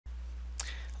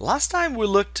Last time we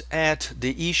looked at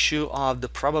the issue of the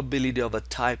probability of a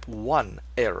type 1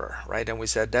 error, right? And we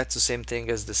said that's the same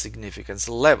thing as the significance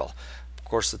level. Of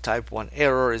course, the type 1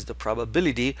 error is the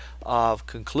probability of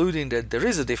concluding that there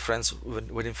is a difference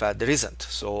when in fact there isn't.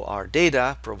 So our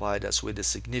data provide us with a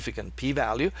significant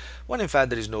p-value when in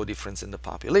fact there is no difference in the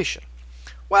population.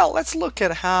 Well, let's look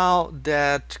at how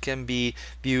that can be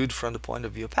viewed from the point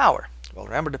of view of power. Well,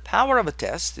 remember, the power of a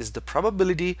test is the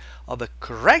probability of a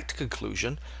correct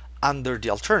conclusion under the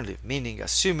alternative, meaning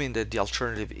assuming that the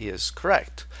alternative is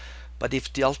correct. But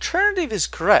if the alternative is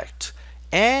correct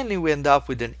and we end up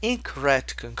with an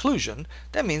incorrect conclusion,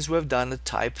 that means we have done a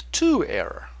type 2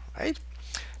 error, right?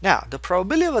 Now, the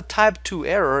probability of a type 2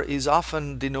 error is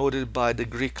often denoted by the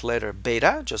Greek letter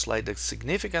beta, just like the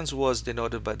significance was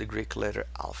denoted by the Greek letter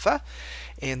alpha.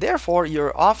 And therefore,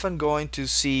 you're often going to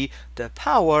see the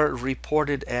power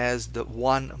reported as the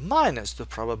 1 minus the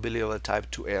probability of a type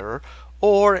 2 error,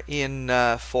 or in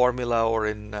formula or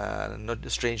in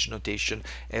strange notation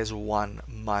as 1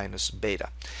 minus beta.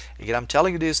 Again, I'm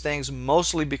telling you these things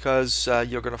mostly because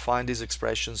you're going to find these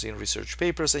expressions in research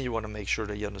papers and you want to make sure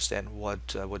that you understand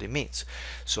what it means.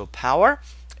 So power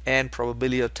and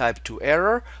probability of type 2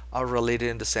 error are related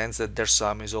in the sense that their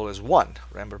sum is always 1.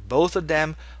 Remember, both of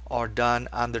them are done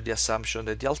under the assumption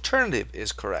that the alternative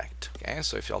is correct. Okay,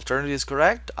 so if the alternative is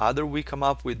correct, either we come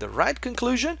up with the right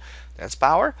conclusion, that's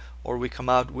power, or we come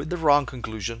out with the wrong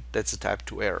conclusion, that's a type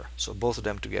 2 error. So both of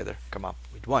them together come up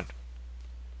with 1.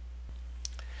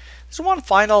 There's one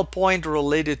final point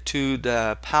related to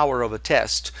the power of a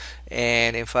test,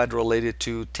 and in fact related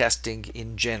to testing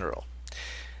in general.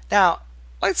 Now,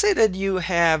 let's say that you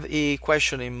have a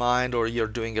question in mind or you're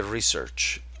doing a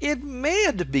research. It may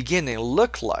at the beginning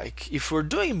look like if we're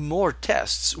doing more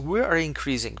tests, we are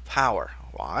increasing power.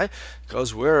 Why?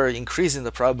 Because we're increasing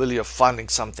the probability of finding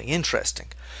something interesting.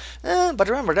 But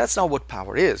remember, that's not what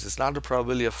power is. It's not the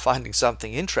probability of finding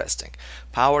something interesting.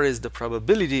 Power is the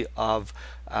probability of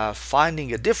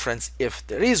finding a difference if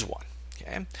there is one.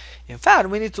 Okay? In fact,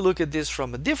 we need to look at this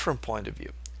from a different point of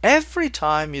view. Every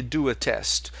time you do a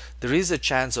test, there is a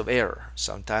chance of error.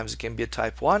 Sometimes it can be a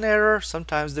type 1 error,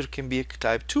 sometimes there can be a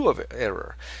type 2 of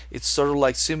error. It's sort of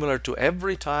like similar to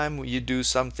every time you do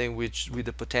something with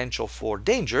the potential for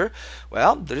danger,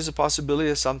 well, there is a possibility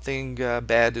that something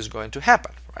bad is going to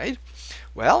happen, right?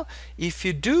 Well, if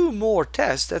you do more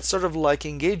tests, that's sort of like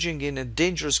engaging in a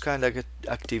dangerous kind of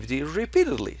activity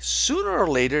repeatedly. Sooner or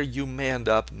later, you may end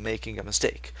up making a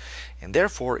mistake. And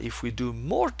therefore, if we do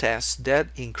more tests, that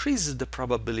increases the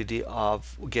probability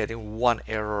of getting one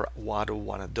error out of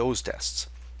one of those tests.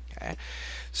 Okay?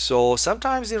 So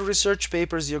sometimes in research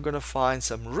papers you're going to find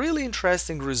some really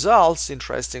interesting results,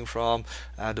 interesting from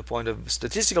the point of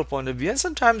statistical point of view, and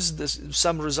sometimes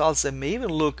some results that may even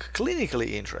look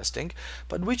clinically interesting,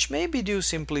 but which may be due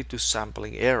simply to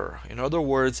sampling error. In other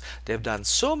words, they've done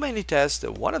so many tests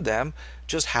that one of them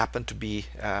just happened to be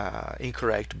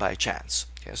incorrect by chance.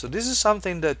 Okay, so this is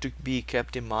something that to be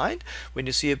kept in mind when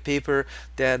you see a paper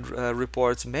that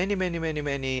reports many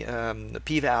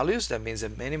p-values. That means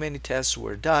that many tests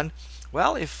were done.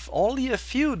 Well, if only a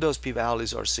few of those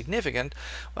p-values are significant,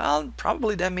 well,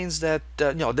 probably that means that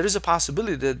there is a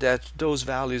possibility that those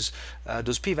values,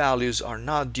 those p-values, are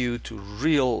not due to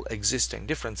real existing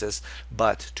differences,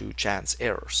 but to chance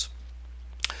errors.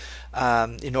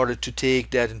 In order to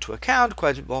take that into account,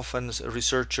 quite often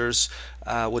researchers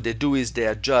what they do is they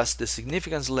adjust the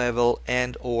significance level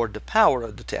and or the power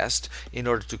of the test in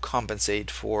order to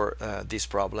compensate for this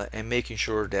problem, and making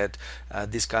sure that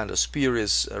this kind of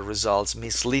spurious results,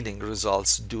 misleading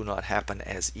results, do not happen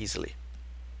as easily.